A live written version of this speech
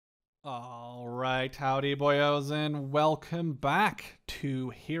All right, howdy boyos, and welcome back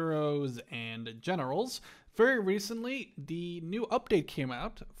to Heroes and Generals. Very recently, the new update came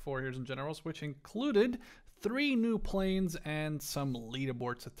out for Heroes and Generals, which included 3 new planes and some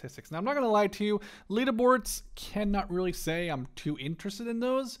leaderboard statistics. Now, I'm not going to lie to you, leaderboards cannot really say I'm too interested in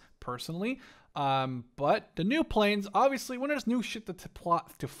those, personally. But the new planes, obviously, when there's new shit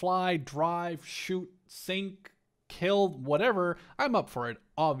to fly, drive, shoot, sink, killed, whatever, I'm up for it,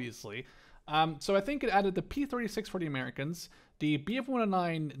 obviously. So I think it added the P-36 for the Americans, the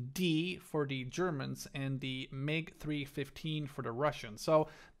Bf-109D for the Germans, and the MiG-3-15 for the Russians. So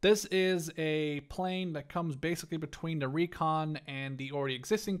this is a plane that comes basically between the Recon and the already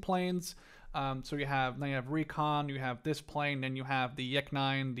existing planes. So you have Recon, you have this plane, then you have the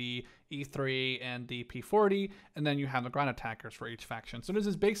Yak-9, the E3, and the P-40, and then you have the ground attackers for each faction. So this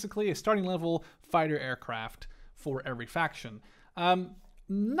is basically a starting level fighter aircraft for every faction.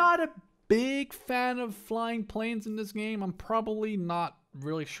 Not a big fan of flying planes in this game. I'm probably not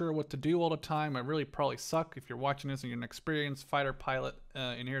really sure what to do all the time. I really probably suck if you're watching this and you're an experienced fighter pilot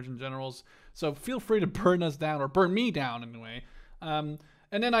in Heroes and Generals. So feel free to burn us down, or burn me down anyway. And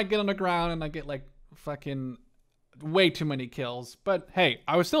then I get on the ground and I get like fucking way too many kills. But hey,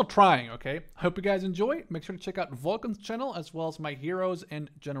 I was still trying, okay? Hope you guys enjoy. Make sure to check out Vulcan's channel as well as my Heroes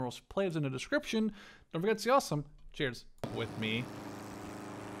and Generals plays in the description. Don't forget to see awesome. Cheers. With me.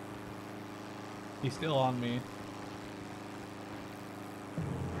 He's still on me.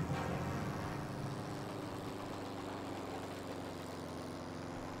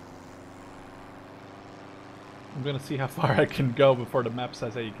 I'm gonna see how far I can go before the map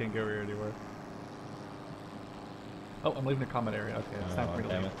says, hey, you can't go here anywhere. Oh, I'm leaving the combat area. Okay, it's time for me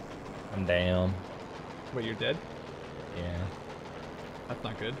to leave. I'm down. Wait, you're dead? Yeah. That's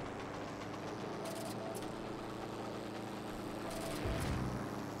not good.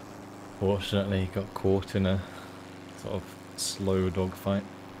 Fortunately, got caught in a sort of slow dogfight.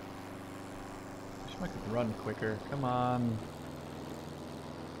 Wish I could run quicker. Come on.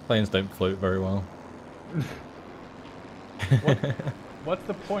 Planes don't float very well. What's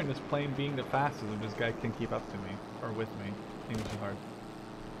the point of this plane being the fastest if this guy can keep up to me? Or with me? Seems too hard.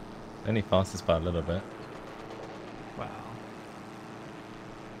 Only fastest by a little bit. Wow.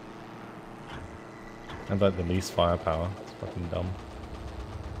 And like the least firepower. It's fucking dumb.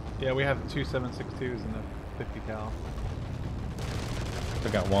 Yeah, we have 2 7.62s and a 50 cal. I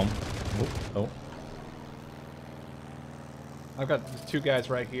got one. Oh. I've got 2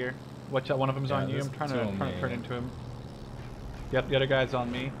 guys right here. Watch out, one of them's on you. I'm trying to turn into him. Yep, the other guy's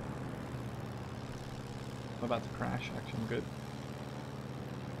on me. I'm about to crash. Actually, I'm good.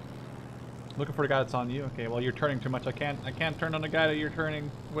 Looking for the guy that's on you. Okay, well you're turning too much. I can't turn on the guy that you're turning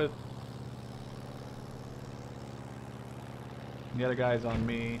with. The other guy's on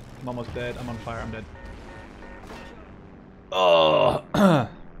me. I'm almost dead. I'm on fire. I'm dead. Oh! Oh,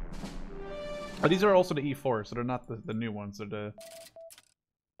 these are also the E4, so they're not the new ones. They're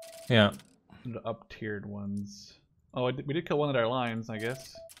the up-tiered ones. Oh, we did kill one of their lines, I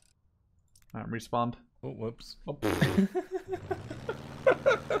guess. Alright, respawned. Oh, whoops. Oh.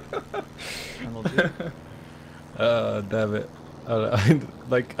 Damn it.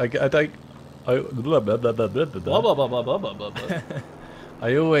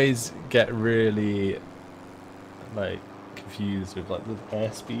 I always get really like confused with like the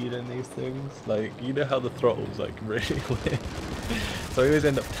airspeed in these things. Like, you know how the throttle's like really weird. So I always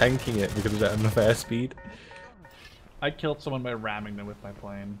end up tanking it because I don't have enough airspeed. I killed someone by ramming them with my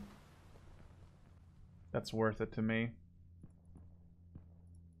plane. That's worth it to me.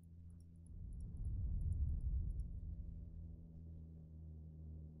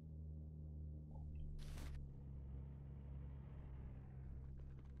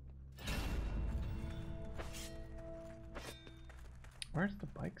 Where's the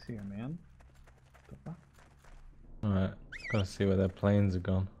bikes here, man? The fuck? Alright, gotta see where their planes are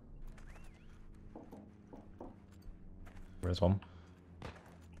gone. Where's one?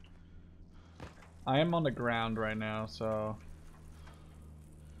 I am on the ground right now, so...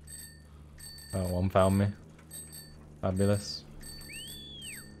 Oh, one found me. Fabulous.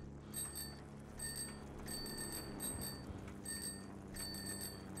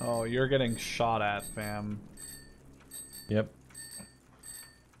 Oh, you're getting shot at, fam. Yep.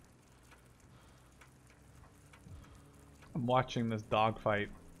 I'm watching this dogfight.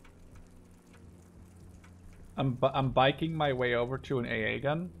 I'm biking my way over to an AA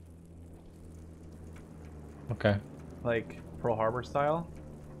gun. Okay. Like Pearl Harbor style.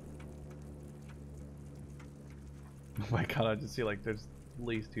 Oh my god, I just see like there's at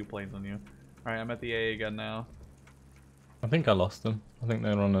least 2 planes on you. Alright, I'm at the AA gun now. I think I lost them. I think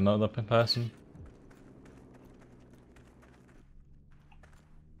they were on another person.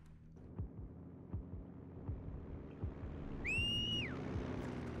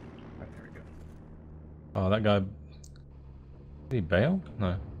 Right, there we go. Oh, that guy. Did he bail?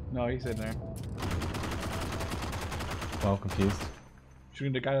 No. No, he's in there. Well, confused.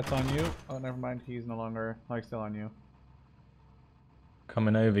 Shooting the guy that's on you. Oh, never mind. He's no longer. Oh, he's still on you.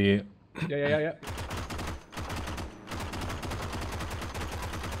 Coming over you. Yeah.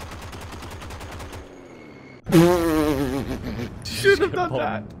 Should have done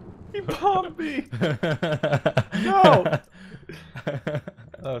that. He bombed me. No. That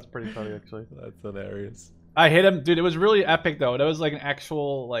was pretty funny, actually. That's hilarious. I hit him, dude. It was really epic, though. That was like an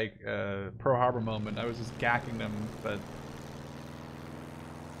actual like Pearl Harbor moment. I was just gacking them, but.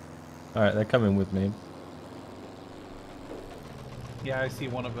 All right, they're coming with me. Yeah, I see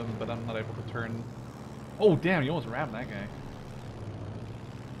one of them, but I'm not able to turn. Oh, damn! You almost rammed that guy.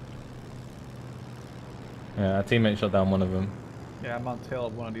 Yeah, our teammate shot down one of them. Yeah, I'm on tail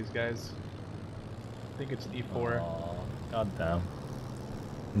of one of these guys. I think it's an E4. Oh, God damn.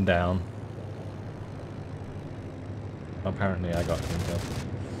 I'm down. Apparently I got him killed.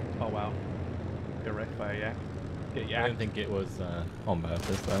 Oh wow. Get wrecked by a yak. Get I yacked. don't think it was on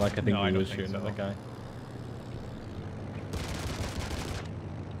purpose though. Like I think No, I he don't was think shooting at so. the guy.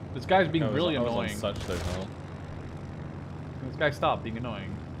 This guy's being really I was annoying. on such low health. This guy stopped being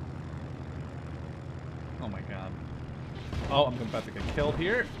annoying. Oh my god. Oh, I'm about to get killed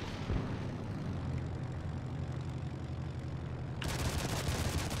here.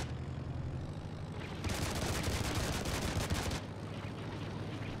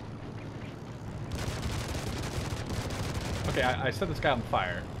 Okay, I set this guy on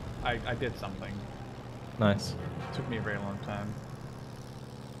fire. I did something. Nice. It took me a very long time.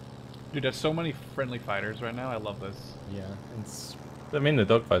 Dude, there's so many friendly fighters right now. I love this. Yeah, it's. I mean, the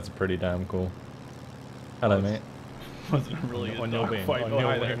dogfights are pretty damn cool. Hello, mate. Wasn't really On a your wing. dogfight. On Oh, your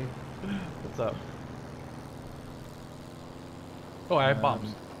hi there. wing. What's up? Oh, I have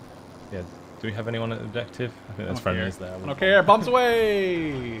bombs. Yeah. Do we have anyone at the objective? I think that's friendlies there. I don't care. Bombs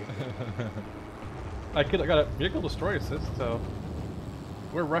away! I got a vehicle destroy assist, so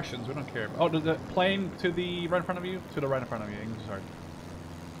we're Russians. We don't care. Oh, does the plane to the right in front of you? To the right in front of you. English hard.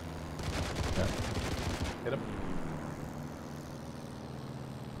 Yeah. Hit him.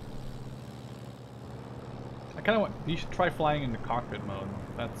 I kind of want. You should try flying in the cockpit mode.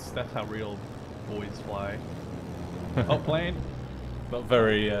 That's how real boys fly. Oh, plane. Not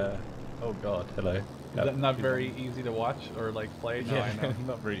very. Oh God. Hello. Is that not very easy to watch or like play? No, Yeah, I know.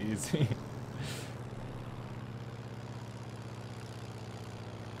 not very easy.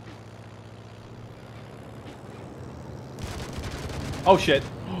 Oh shit!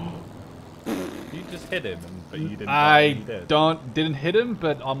 You just hit him, but you didn't. I die, you did. didn't hit him,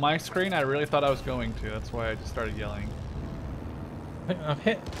 but on my screen I really thought I was going to. That's why I just started yelling. I think I've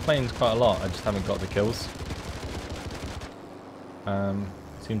hit planes quite a lot. I just haven't got the kills.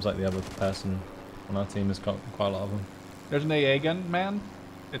 Seems like the other person on our team has got quite a lot of them. There's an AA gun, man.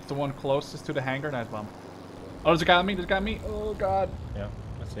 It's the one closest to the hangar. Nice bomb. Oh, there's a guy on me. There's a guy on me. Oh god. Yeah,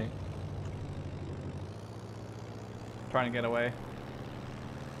 I see. Trying to get away.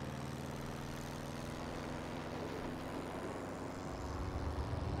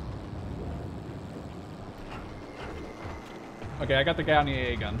 Okay, I got the guy on the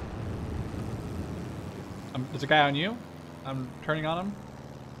AA gun. There's a guy on you. I'm turning on him.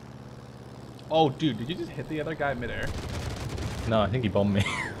 Oh, dude, did you just hit the other guy midair? No, I think he bombed me.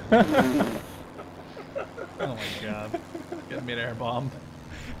 Oh my god. Get midair bombed.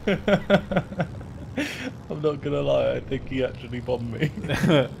 I'm not gonna lie, I think he actually bombed me.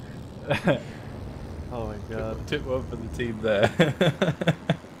 Oh my god. Tip one for the team there.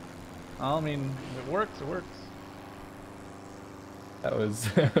 I mean, if it works, it works. That was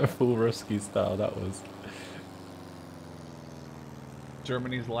full Rusky style, that was.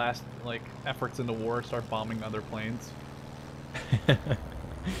 Germany's last like efforts in the war start bombing other planes.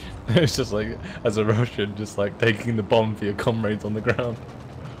 It's just like, as a Russian, just like taking the bomb for your comrades on the ground.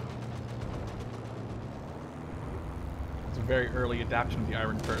 It's a very early adaptation of the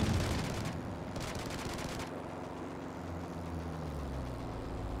Iron Curtain.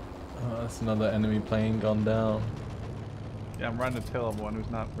 Oh, that's another enemy plane gone down. Yeah, I'm running the tail of one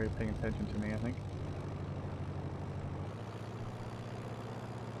who's not really paying attention to me, I think.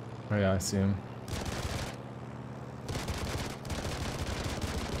 Oh yeah, I see him.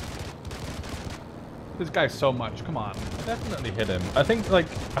 This guy's so much, come on. I definitely hit him. I think, like,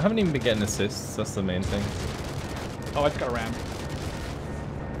 I haven't even been getting assists, that's the main thing. Oh, I just got rammed.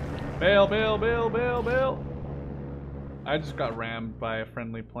 Bail, bail, bail, bail, bail. I just got rammed by a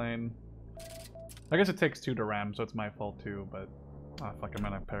friendly plane. I guess it takes 2 to ram, so it's my fault too, but... Oh, fuck, I'm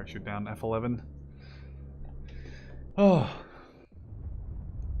gonna parachute down F11. Oh.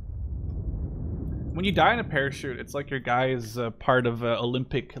 When you die in a parachute, it's like your guy is part of an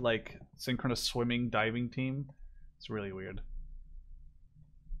Olympic, like, synchronous swimming diving team. It's really weird.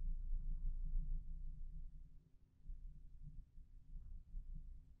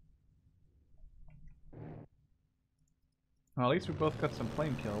 Well, at least we both got some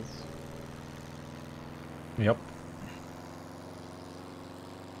plane kills. Yep.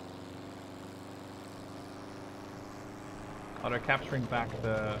 Oh, they're capturing back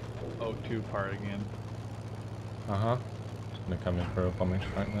the O2 part again. Uh-huh. Just gonna come in for a bombing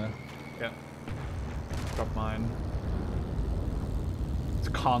strike there. Yeah. Drop mine. It's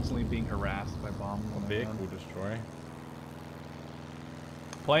constantly being harassed by bombs. A vehicle destroy.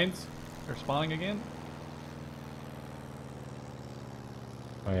 Planes? They're spawning again?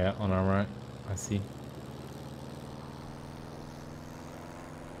 Oh yeah, on our right. I see.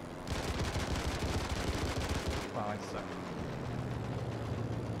 Wow, I suck.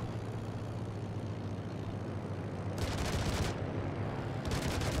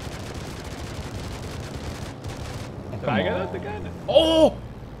 Did I get it again? Oh!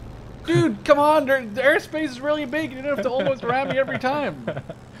 Dude, come on! The airspace is really big. You don't have to almost ram me every time.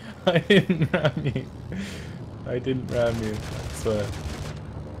 I didn't ram you. I didn't ram you. I swear.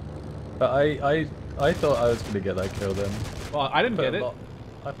 But I thought I was gonna get that kill then. Well, I didn't get it.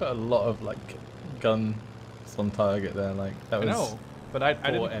 I put a lot of like guns on target there. Like that was. I know, but I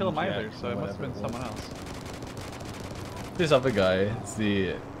didn't kill him MGX either, so or it must have been whatever it someone else. This other guy,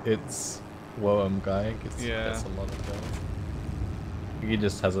 it's Woam guy. Gets a lot of kills. He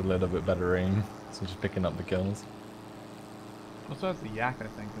just has a little bit better aim, so just picking up the kills. Also has the yak, I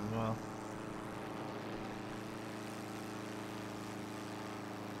think, as well.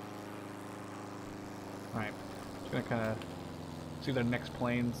 Alright, just gonna kind of see their next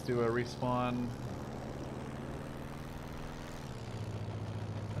planes do a respawn.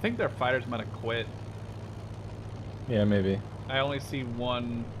 I think their fighters might have quit. Yeah, maybe. I only see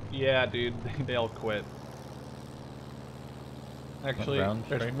one. Yeah, dude, they all quit. Actually,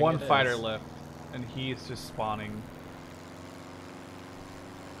 there's one fighter left, and he's just spawning.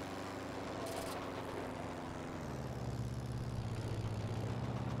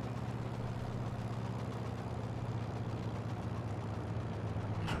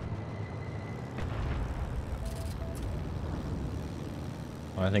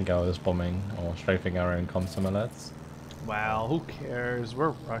 I think I was bombing or strafing our own comsomolets. Wow, who cares? We're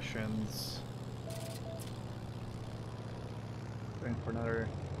Russians. Going for another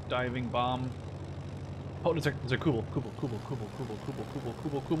diving bomb. Oh, there's a Kubel.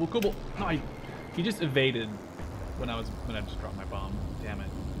 No, he just evaded when I just dropped my bomb. Damn it.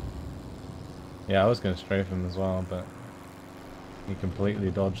 Yeah, I was going to strafe him as well, but he completely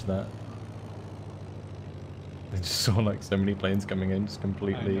dodged that. I just saw like so many planes coming in, just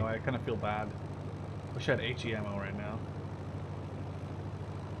completely. I know, I kind of feel bad. Wish I had HE ammo right now.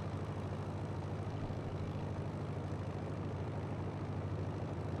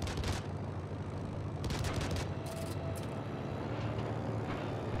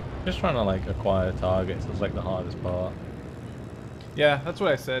 Just trying to like acquire targets is like the hardest part. Yeah, that's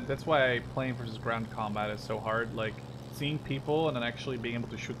what I said. That's why plane versus ground combat is so hard. Like, seeing people and then actually being able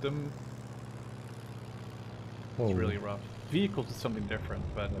to shoot them, it's really rough. Vehicles is something different,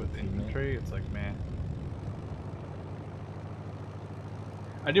 but with infantry, it's like, man.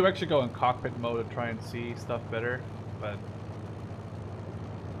 I do actually go in cockpit mode to try and see stuff better, but...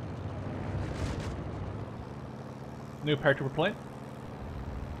 New paratrooper plane?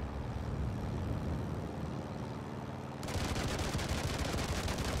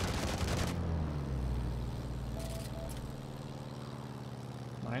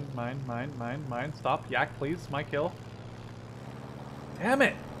 Mine. Stop. Yak, please. My kill. Damn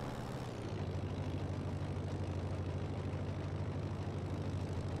it!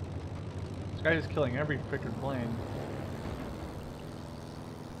 This guy is killing every freaking plane.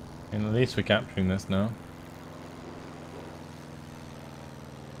 And at least we're capturing this now.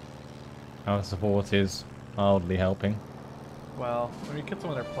 Our support is mildly helping. Well, when we kill some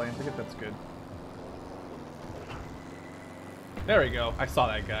of their planes, I guess that's good. There we go. I saw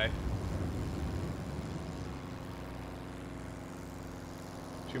that guy.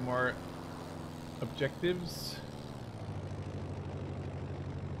 2 more objectives.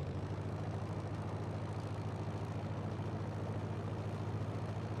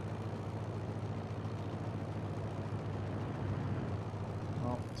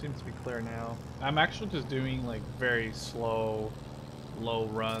 Well, seems to be clear now. I'm actually just doing like very slow, low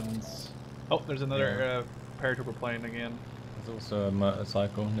runs. Oh, there's another paratrooper plane again. There's also a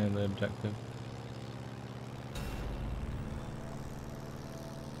motorcycle near the objective.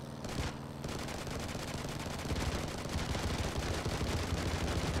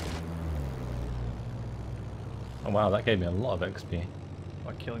 Oh wow, that gave me a lot of XP.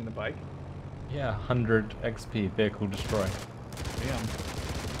 What, killing the bike? Yeah, 100 XP, vehicle destroy. Damn.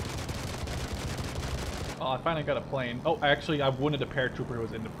 Oh, I finally got a plane. Oh, I wounded a paratrooper who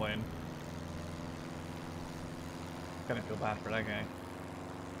was in the plane. Kinda feel bad for that guy.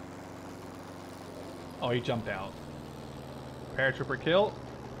 Oh, he jumped out. Paratrooper kill.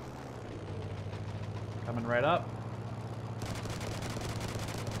 Coming right up.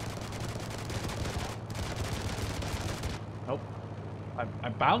 Nope. I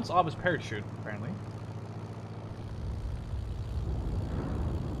bounced off his parachute, apparently.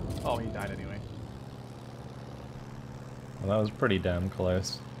 Oh, he died anyway. Well, that was pretty damn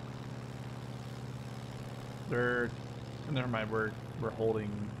close. Never mind, we're holding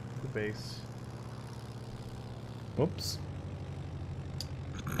the base. Whoops.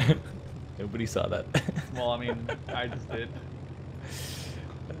 Nobody saw that. Well, I mean, I just did.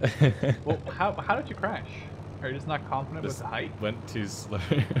 Well, how did you crash? Are you just not confident with the height? Went too slow.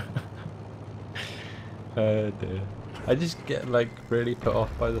 Oh dear. I just get like really put off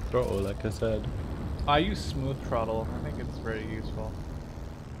by the throttle, like I said. I use smooth throttle. I think it's very useful.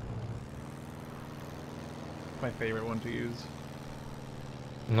 My favorite one to use.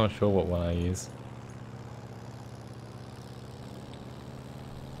 I'm not sure what one I use.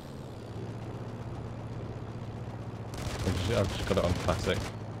 I've just got it on classic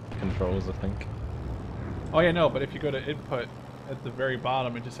controls, I think. Oh yeah, no, but if you go to input, at the very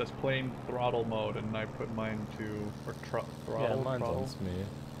bottom it just says plain throttle mode, and I put mine to throttle. Yeah, mine's throttle. on smooth.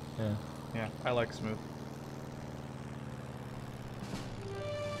 Yeah. Yeah, I like smooth.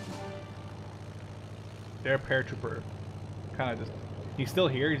 Their paratrooper kind of just, he's still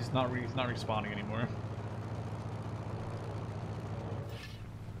here, he's not respawning anymore.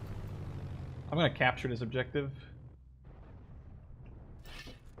 I'm gonna capture this objective.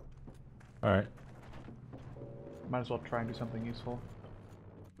 Alright. Might as well try and do something useful.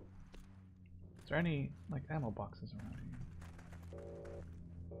 Is there any like ammo boxes around here?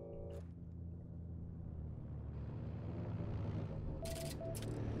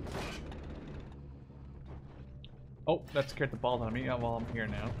 Oh, that scared the balls out of me. Oh, well, I'm here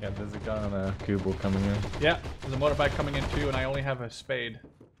now. Yeah, there's a guy on a Kubel coming in. Yeah, there's a motorbike coming in too, and I only have a spade.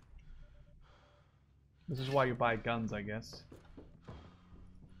 This is why you buy guns, I guess.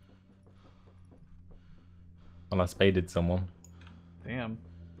 Well, I spaded someone. Damn.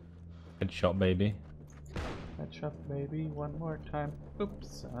 Headshot, baby. Headshot, baby, one more time.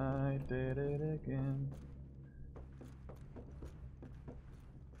 Oops, I did it again.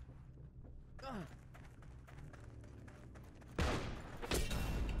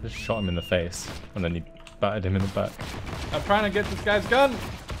 Just shot him in the face, and then he battered him in the back. I'm trying to get this guy's gun!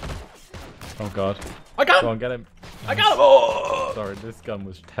 Oh god. I got him! Go on, get him. I got him! Oh! Sorry, this gun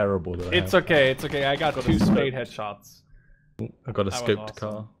was terrible. It's okay, it's okay. I got two spade headshots. I got a That was scoped awesome.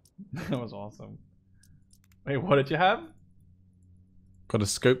 car. That was awesome. Wait, what did you have? Got a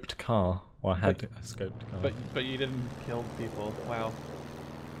scoped car. Well, I had a scoped car. But you didn't kill people. Wow.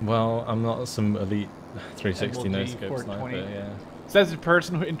 Well, I'm not some elite 360 no scope 420. sniper, yeah. Says the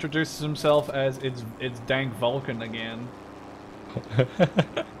person who introduces himself as it's dank Vulcan again.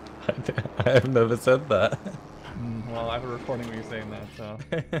 I have never said that. Well, I have a recording of you saying that, so.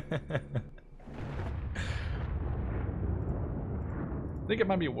 I think it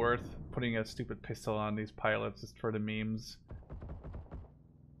might be worth putting a stupid pistol on these pilots just for the memes.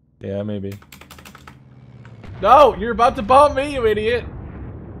 Yeah, maybe. No! You're about to bomb me, you idiot!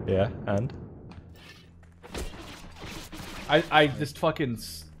 Yeah, and? I just fucking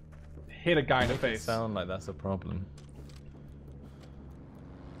hit a guy in the Make it face. sound like that's a problem.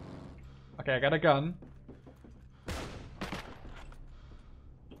 Okay, I got a gun.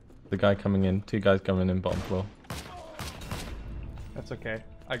 The guy coming in, two guys coming in bottom floor. That's okay.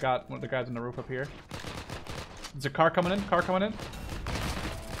 I got one of the guys on the roof up here. There's a car coming in,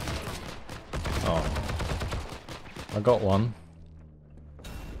 Oh. I got one.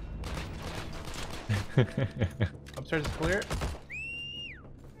 Upstairs is clear.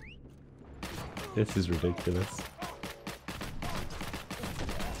 This is ridiculous.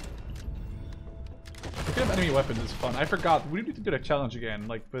 Picking up enemy weapons is fun. I forgot, we need to do that challenge again,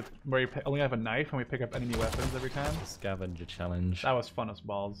 like with where you only have a knife and we pick up enemy weapons every time. Scavenger challenge. That was fun as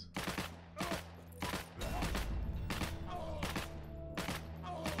balls.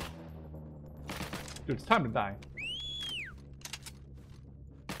 Dude, it's time to die.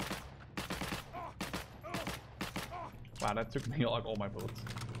 Wow, that took me like all my bullets.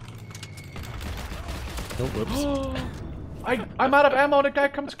 Oh, whoops. I'm out of ammo. The guy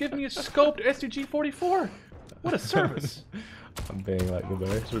comes give me a scoped STG-44. What a service! I'm being like the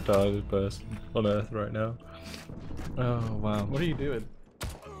most retarded person on earth right now. Oh wow. What are you doing?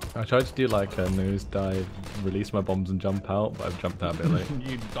 I tried to do like a nosedive, release my bombs and jump out, but I've jumped out a bit late.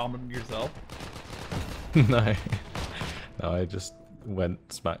 You dominated yourself? No. No, I just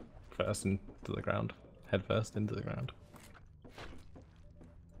went smack first into the ground. Head first into the ground.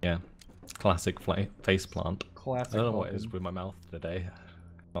 Yeah. Classic face plant. Classic. I don't know what Vulcan. it is with my mouth today.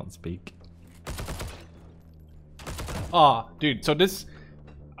 Can't speak. Ah, dude, so this...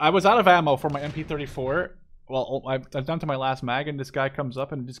 I was out of ammo for my MP34. Well, I've done to my last mag, and this guy comes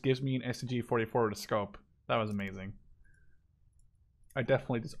up and just gives me an STG-44 with a scope. That was amazing. I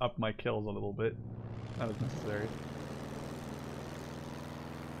definitely just upped my kills a little bit. That was necessary.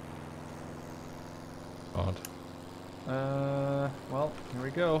 God. Well, here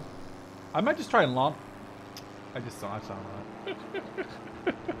we go. I might just try and launch. I saw that.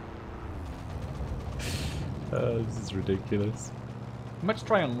 This is ridiculous. I might just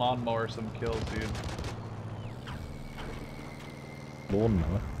try and lawnmower some kills, dude.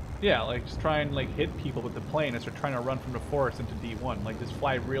 Lawnmower? Yeah, like just try and like hit people with the plane as they're trying to run from the forest into D1. Like just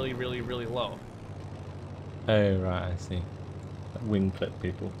fly really, really, really low. Oh right, I see. Wing clip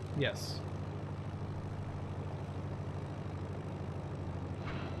people. Yes.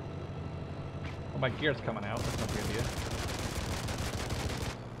 Oh, my gear's coming out. That's not a good idea.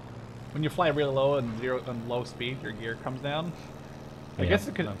 When you fly really low and low speed, your gear comes down. I guess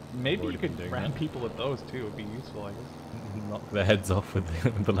it could. Maybe you could ram people with those too. It'd be useful, I guess. Knock their heads off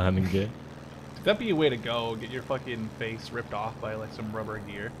with the landing gear. That'd be a way to go. Get your fucking face ripped off by like some rubber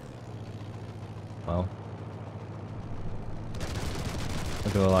gear. Well,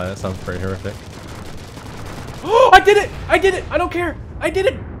 I'm gonna lie, that sounds pretty horrific. Oh, I did it! I did it! I don't care! I did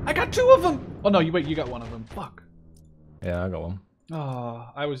it! I got 2 of them! Oh no, you got 1 of them. Fuck. Yeah, I got one. Oh,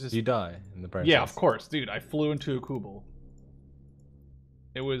 I was just... Did you die in the process? Yeah, of course, dude. I flew into a Kubel.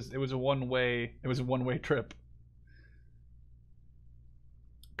 It was a one-way trip.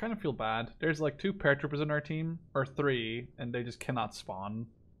 Kind of feel bad. There's like 2 paratroopers on our team, or 3, and they just cannot spawn.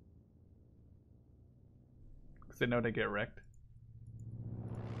 Because they know they get wrecked.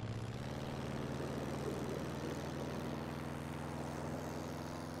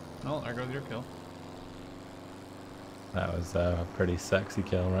 Oh, there goes your kill. That was a pretty sexy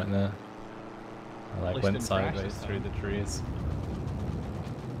kill right there. I like went sideways through the trees.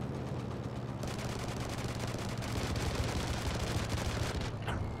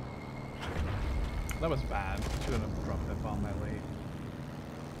 That was bad. Shouldn't have dropped that bomb that late.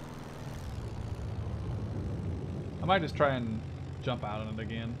 I might just try and jump out on it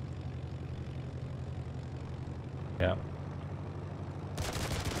again. Yeah.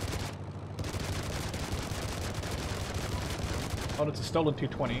 Oh, it's a stolen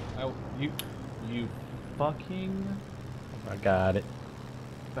 220. You fucking I got it.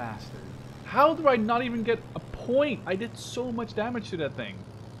 bastard. How do I not even get a point? I did so much damage to that thing.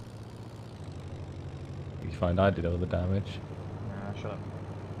 You find I did all the damage. Nah, shut up.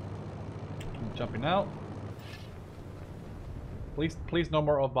 I'm jumping out. Please no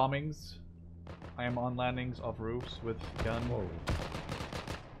more of bombings. I am on landings of roofs with gun. Whoa.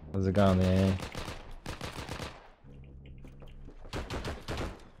 There's a gun there.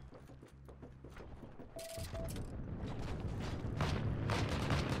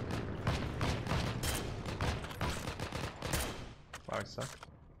 Wow, I suck.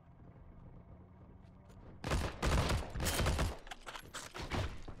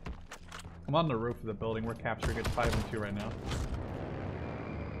 I'm on the roof of the building. We're capturing it 5 and 2 right now.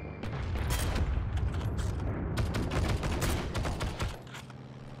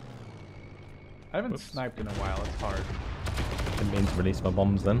 I haven't sniped in a while. It's hard. Didn't mean to release my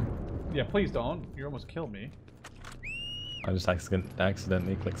bombs then. Yeah, please don't. You almost killed me. I just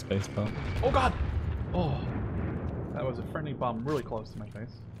accidentally clicked spacebar. Oh god! Oh, that was a friendly bomb really close to my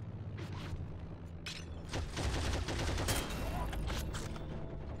face.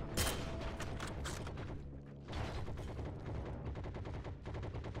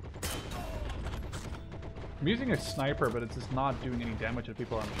 I'm using a sniper, but it's just not doing any damage to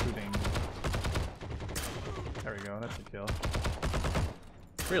people I'm shooting. There we go, that's a kill.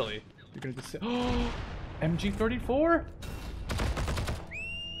 Really? You're gonna just say, oh, MG-34?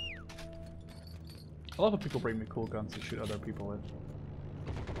 I love when people bring me cool guns to shoot other people with.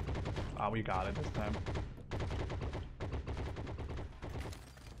 Ah, we got it this time.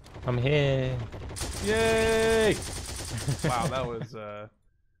 I'm here. Yay! Wow, that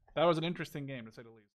was an interesting game to say the least.